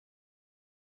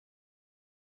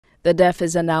The death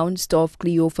is announced of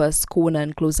Cleophas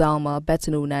Conon Clauzelma,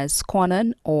 better known as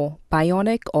Conon or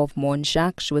Bionic of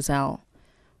Montjacques, Choiseul,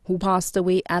 who passed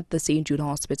away at the St. Jude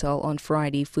Hospital on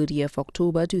Friday, 30th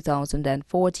October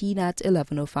 2014 at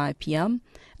 11:05 p.m.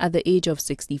 at the age of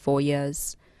 64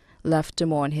 years. Left to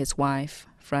mourn his wife,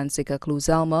 Francisca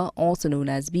Clauzelma, also known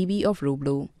as Bibi of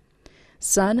Roblo.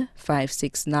 Son,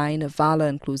 569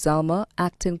 Valon Clauzelma,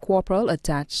 acting corporal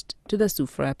attached to the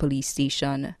Soufrière police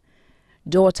station.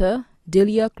 Daughter,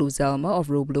 Delia Clauzelma of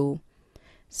Roblo.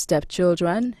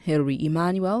 Stepchildren, Hilary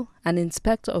Emmanuel, an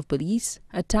inspector of police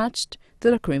attached to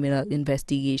the Criminal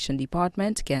Investigation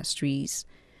Department, Castries.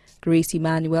 Grace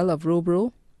Emmanuel of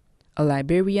Roblo, a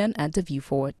librarian at the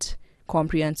Vieux-Fort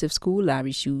Comprehensive School,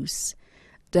 Larry Shoes.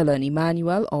 Dylan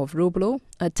Emmanuel of Roblo,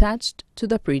 attached to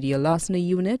the Pradial Larceny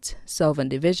Unit, Southern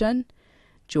Division.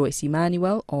 Joyce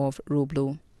Emmanuel of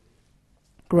Roblo.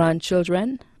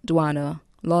 Grandchildren, Duana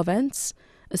Lovence,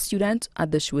 a student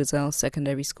at the Choiseul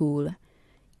Secondary School.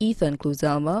 Ethan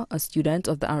Clauzelma, a student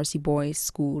of the RC Boys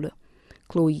School.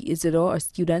 Chloe Isidore, a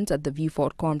student at the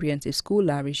Vieux-Fort Comprehensive School,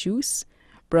 Larry Shoes.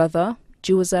 Brother,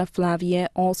 Joseph Flavier,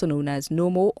 also known as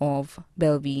Nomo of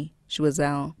Bellevue,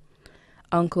 Choiseul.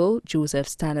 Uncle, Joseph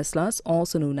Stanislas,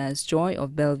 also known as Joy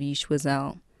of Bellevue,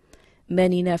 Choiseul.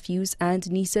 Many nephews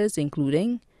and nieces,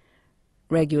 including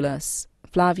Regulus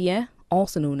Flavier,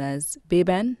 also known as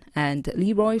Beben, and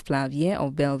Leroy Flavier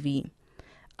of Bellevue.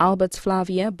 Albert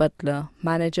Flavier, butler,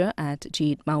 manager at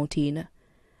Jade Mountain.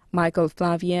 Michael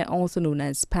Flavier, also known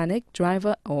as Panic,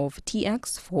 driver of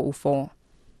TX 404.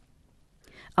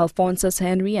 Alphonsus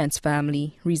Henry and his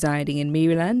family, residing in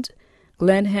Maryland.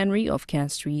 Glenn Henry of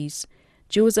Castries.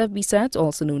 Joseph Bissett,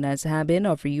 also known as Habin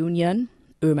of Reunion.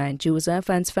 Ermine Joseph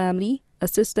and his family,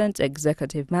 assistant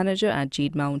executive manager at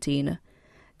Jade Mountain.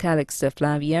 Calixte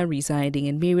Flavier, residing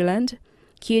in Maryland.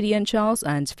 Cadian Charles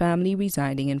and his family,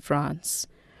 residing in France.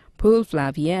 Pearl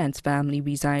Flavier and his family,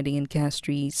 residing in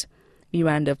Castries.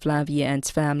 Miranda Flavier and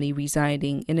his family,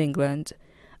 residing in England.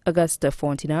 Augusta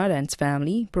Fontenard and his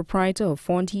family, proprietor of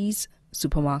Fonte's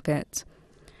Supermarket.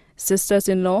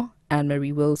 Sisters-in-law,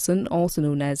 Anne-Marie Wilson, also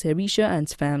known as Herisha and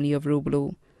his family of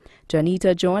Roblo.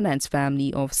 Janita John and his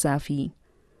family of Safi.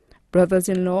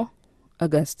 Brothers-in-law,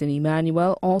 Augustine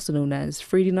Emmanuel, also known as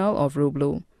Ferdinand of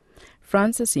Roblo.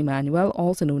 Francis Emmanuel,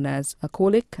 also known as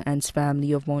Acolic and his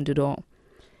family of Mondador.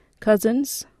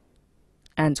 Cousins,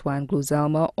 Antoine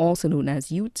Clauzelma, also known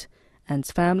as Ute, and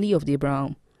his family of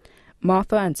Debral.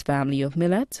 Martha and his family of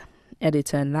Millet.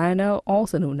 Editor and Lionel,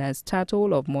 also known as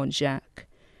Tatol of Montjacques.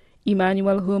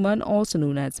 Emmanuel Herman, also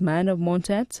known as Man of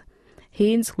Montet.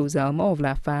 Haynes Clauzelma of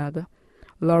Lafargue.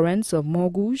 Lawrence of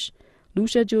Morgouge.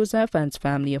 Lucia Joseph and his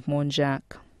family of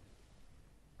Montjacques.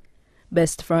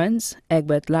 Best friends,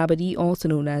 Egbert Labadie, also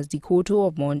known as Decoto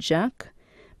of Montjacques.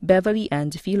 Beverly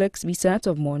and Felix Bissett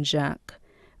of Montjacques.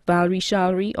 Valerie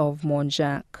Challery of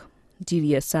Montjacques.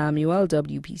 Delia Samuel,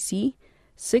 WPC,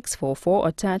 644,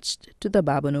 attached to the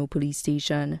Babonneau police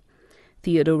station.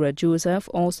 Theodora Joseph,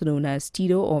 also known as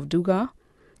Tito of Duga.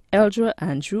 Eldra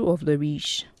Andrew of La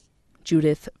Riche.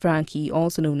 Judith Frankie,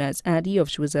 also known as Addie of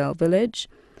Choiseul Village.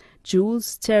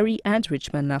 Jules, Terry, and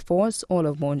Richmond Laforce, all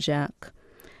of Montjacques.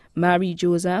 Marie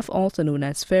Joseph, also known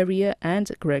as Ferrier, and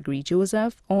Gregory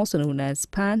Joseph, also known as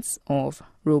Pants of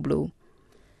Roblo.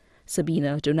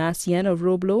 Sabina Donatien of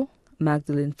Roblo.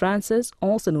 Magdalene Francis,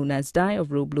 also known as Di of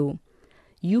Roblo.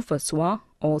 Euphassois,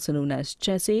 also known as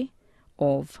Chesse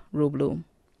of Roblo.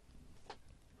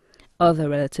 Other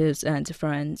relatives and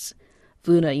friends: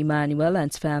 Verna Emmanuel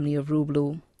and his family of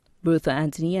Roblo. Bertha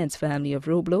Anthony and his family of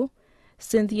Roblo.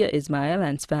 Cynthia Ismail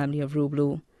and his family of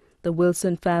Roblo. The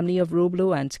Wilson family of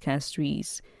Roblo and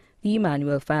Castries. The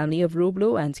Emmanuel family of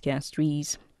Roblo and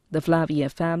Castries. The Flavier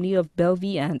family of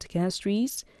Bellevue and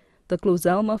Castries. The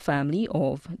Clauzelma family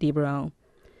of Debral.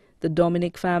 The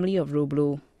Dominic family of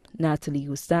Roblo. Natalie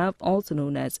Gustave, also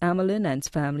known as Amelin and his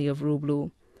family of Roblo.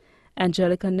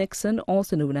 Angelica Nixon,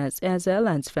 also known as Ezel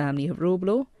and his family of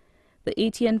Roblo. The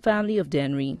Etienne family of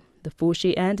Denry. The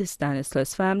Fauché and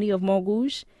Stanislas family of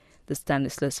Morgouge. The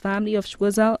Stanislas family of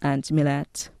Choiseul and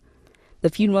Millet. The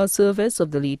funeral service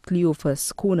of the late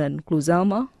Cleophas Conon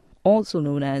Clauzelma, also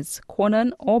known as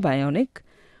Conon or Bionic,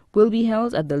 will be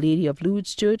held at the Lady of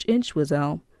Lourdes Church in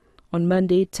Choiseul on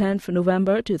Monday, 10th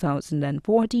November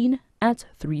 2014 at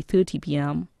 3:30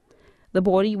 p.m. The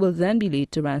body will then be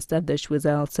laid to rest at the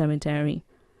Choiseul Cemetery.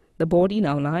 The body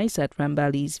now lies at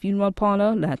Rambali's funeral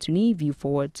parlor, La Tunie,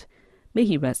 Vieux-Fort. May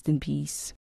he rest in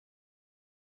peace.